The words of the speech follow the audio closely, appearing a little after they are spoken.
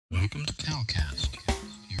Welcome to CalCast,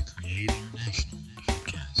 your Create International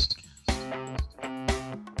podcast.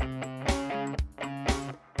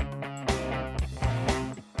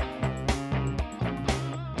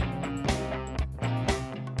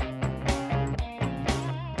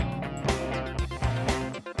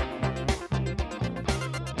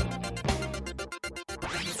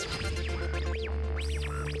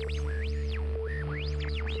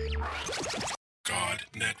 God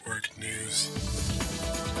Network News,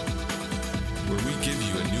 where we give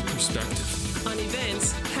you a new perspective on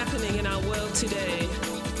events happening in our world today.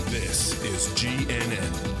 This is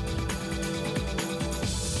GNN.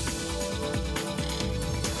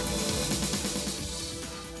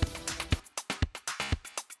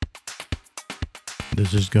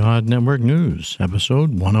 This is God Network News,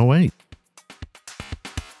 episode 108.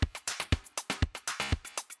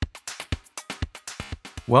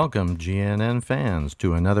 Welcome, GNN fans,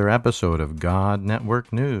 to another episode of God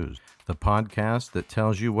Network News, the podcast that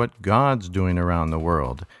tells you what God's doing around the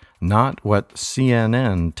world. Not what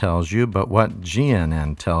CNN tells you, but what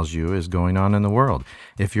GNN tells you is going on in the world.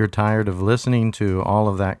 If you're tired of listening to all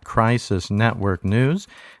of that crisis network news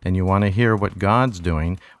and you want to hear what God's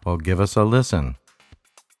doing, well, give us a listen.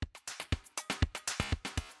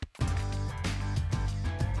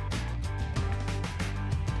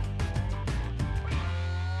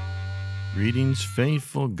 Greetings,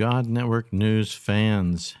 faithful God Network News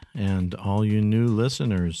fans and all you new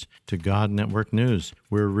listeners to God Network News.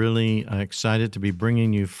 We're really excited to be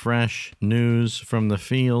bringing you fresh news from the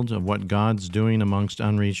field of what God's doing amongst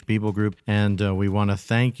Unreached People Group. And we want to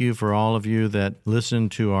thank you for all of you that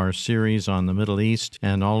listened to our series on the Middle East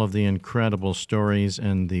and all of the incredible stories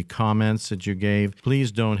and the comments that you gave.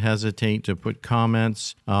 Please don't hesitate to put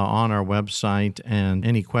comments on our website and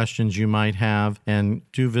any questions you might have. And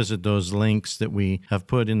do visit those links that we have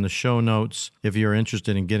put in the show notes if you're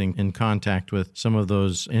interested in getting in contact with some of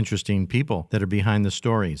those interesting people that are behind the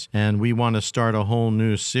stories. And we want to start a whole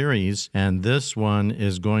new series, and this one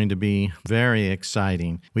is going to be very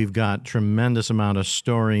exciting. We've got tremendous amount of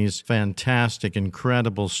stories, fantastic,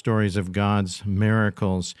 incredible stories of God's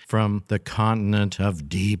miracles from the continent of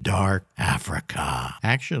deep, dark Africa.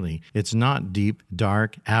 Actually, it's not deep,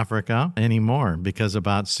 dark Africa anymore because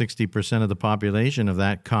about 60% of the population of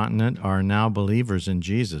that continent are now believers in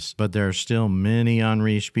Jesus. But there are still many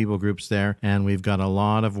unreached people groups there, and we've got a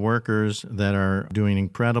lot of workers that are doing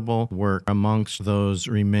incredible work amongst those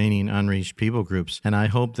remaining unreached people groups. And I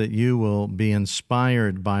hope that you will be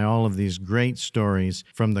inspired by all of these great stories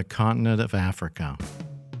from the continent of Africa.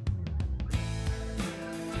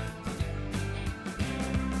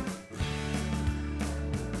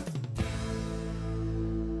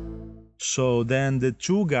 So then the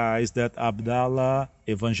two guys that Abdallah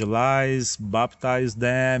evangelized, baptized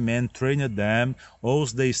them, and trained them,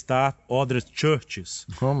 also they start other churches.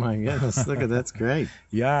 Oh my goodness, look at that's great.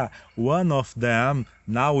 Yeah, one of them,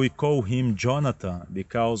 now we call him Jonathan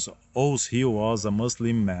because also he was a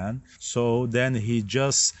Muslim man. So then he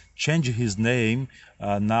just changed his name.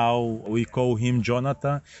 Now we call him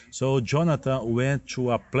Jonathan. So Jonathan went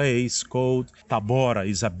to a place called Tabora.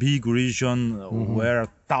 It's a big region where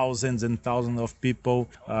thousands and thousands of people,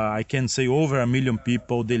 I can say over 1 million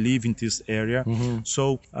people, they live in this area.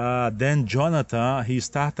 So then Jonathan, he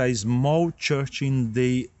started a small church in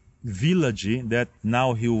the village that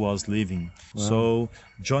now he was living. Wow. So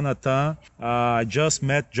Jonathan, I just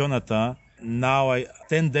met Jonathan now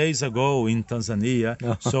 10 days ago in Tanzania.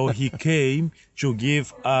 So he came to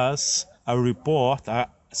give us a report,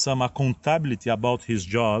 some accountability about his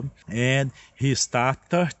job, and he started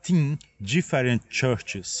 13 different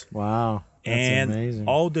churches. Wow, that's and amazing.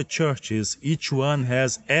 All the churches, each one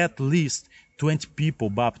has at least 20 people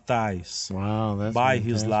baptized. Wow, that's by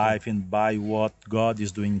fantastic. His life and by what God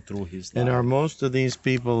is doing through his life. And are most of these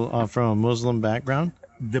people from a Muslim background?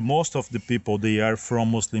 Most of the people, they are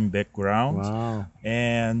from Muslim background. Wow.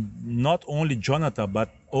 And not only Jonathan,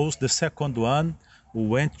 but also the second one who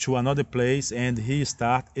went to another place, and he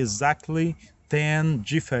started exactly 10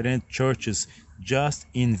 different churches just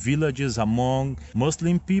in villages among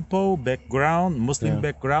Muslim people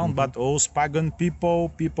background, but also pagan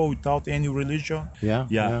people without any religion.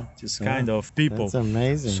 This kind of people. That's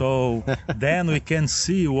amazing. So then we can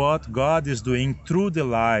see what God is doing through the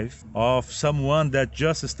life of someone that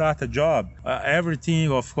just started a job. Everything,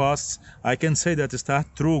 of course, I can say that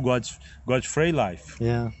started through God's free life.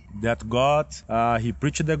 Yeah. That God, he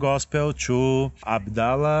preached the gospel to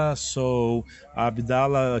Abdallah. So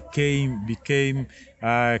Abdallah became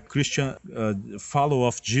a Christian follower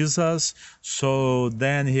of Jesus. So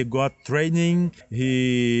then he got training.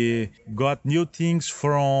 He got new things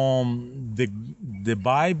from the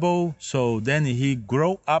Bible. So then he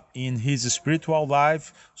grew up in his spiritual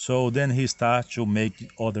life. So then he started to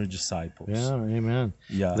make other disciples. Yeah, amen.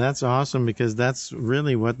 Yeah. That's awesome, because that's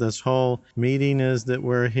really what this whole meeting is that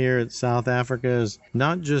we're here at South Africa, is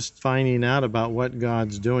not just finding out about what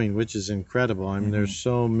God's doing, which is incredible. I mean, there's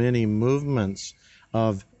so many movements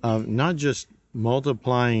of not just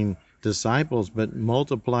multiplying disciples, but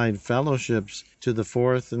multiplied fellowships to the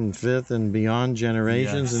fourth and fifth and beyond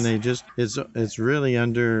generations. Yes. And they just, it's really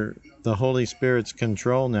under the Holy Spirit's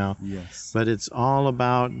control now. Yes. But it's all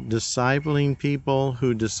about discipling people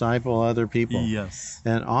who disciple other people. Yes.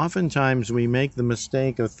 And oftentimes we make the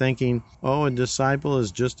mistake of thinking, oh, a disciple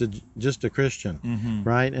is just a Christian,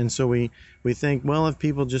 right? And so we think, well, if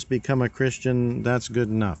people just become a Christian, that's good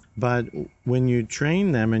enough. But when you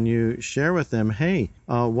train them and you share with them, hey,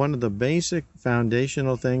 one of the basic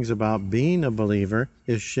foundational things about being a believer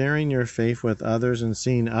is sharing your faith with others and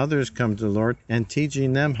seeing others come to the Lord and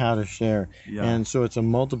teaching them how to share. Yeah. And so it's a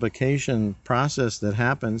multiplication process that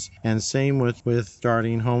happens, and same with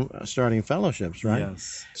starting fellowships, right?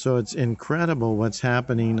 Yes. So it's incredible what's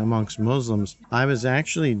happening amongst Muslims. I was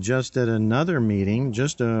actually just at another meeting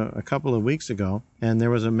just a couple of weeks ago, and there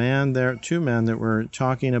was two men that were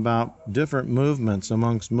talking about different movements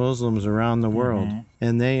amongst Muslims around the world.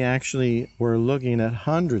 And they actually were looking at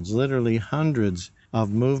literally hundreds of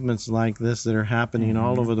movements like this that are happening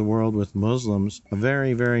all over the world with Muslims, a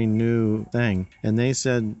very, very new thing. And they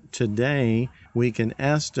said today we can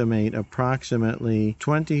estimate approximately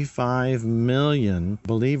 25 million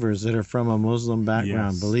believers that are from a Muslim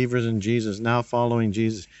background, Yes. believers in Jesus, now following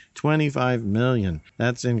Jesus. 25 million.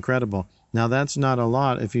 That's incredible. Now, that's not a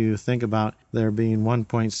lot if you think about there being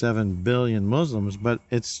 1.7 billion Muslims, but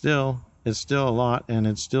it's still a lot, and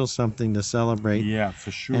it's still something to celebrate. Yeah,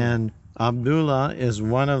 for sure. And Abdullah is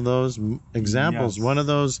one of those examples, Yes. one of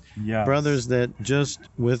those Yes. brothers that just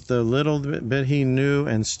with the little bit he knew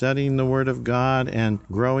and studying the Word of God and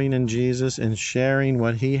growing in Jesus and sharing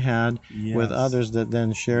what he had with Yes. others that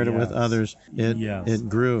then shared it with Yes. others, Yes. it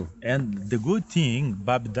grew. And the good thing,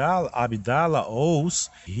 Abdallah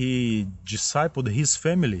also, he discipled his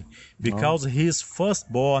family because his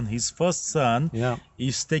firstborn, his first son, Yeah.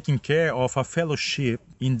 is taking care of a fellowship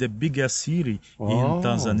in the biggest city Oh. in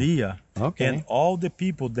Tanzania. Okay. And all the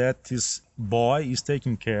people that his boy is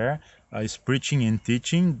taking care, is preaching and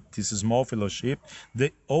teaching this small fellowship,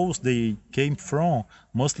 they came from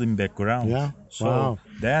Muslim background. Yeah. So Wow.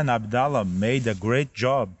 then Abdallah made a great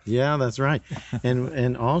job. Yeah, that's right.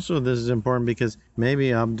 and also this is important because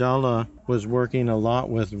maybe Abdullah was working a lot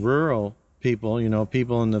with rural people,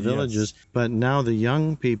 people in the villages, but now the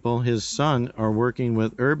young people, his son, are working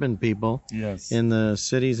with urban people Yes. in the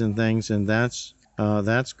cities and things, and that's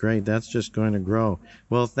great. That's just going to grow.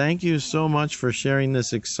 Well, thank you so much for sharing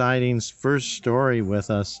this exciting first story with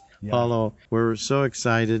us. Yeah. Paulo, we're so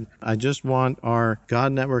excited. I just want our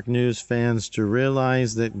God Network News fans to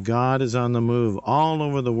realize that God is on the move all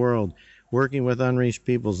over the world, working with unreached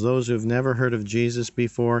peoples, those who've never heard of Jesus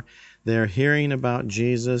before. They're hearing about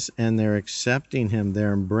Jesus and they're accepting him.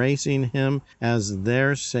 They're embracing him as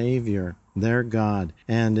their Savior, their God.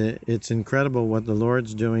 And it's incredible what the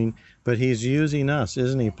Lord's doing. But he's using us,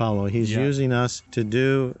 isn't he, Paulo? He's using us to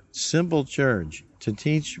do simple church, to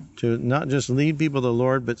teach, to not just lead people to the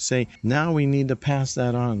Lord, but say, now we need to pass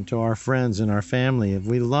that on to our friends and our family. If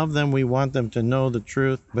we love them, we want them to know the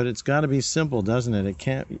truth. But it's got to be simple, doesn't it? It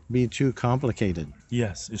can't be too complicated.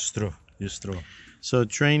 Yes, it's true. It's true. So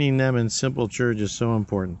training them in simple church is so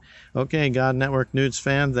important. Okay, God Network News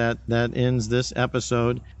fan, that ends this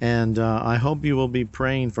episode. And I hope you will be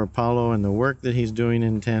praying for Paulo and the work that he's doing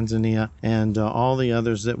in Tanzania and all the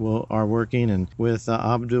others that are working, and with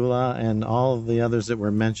Abdullah and all of the others that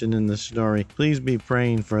were mentioned in this story. Please be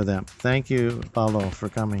praying for them. Thank you, Paulo, for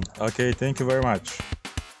coming. Okay, thank you very much.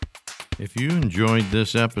 If you enjoyed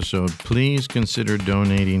this episode, please consider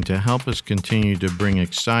donating to help us continue to bring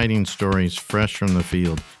exciting stories fresh from the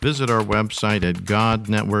field. Visit our website at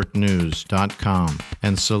godnetworknews.com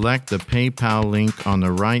and select the PayPal link on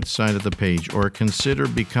the right side of the page, or consider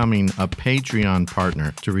becoming a Patreon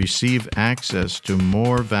partner to receive access to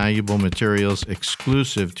more valuable materials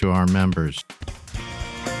exclusive to our members.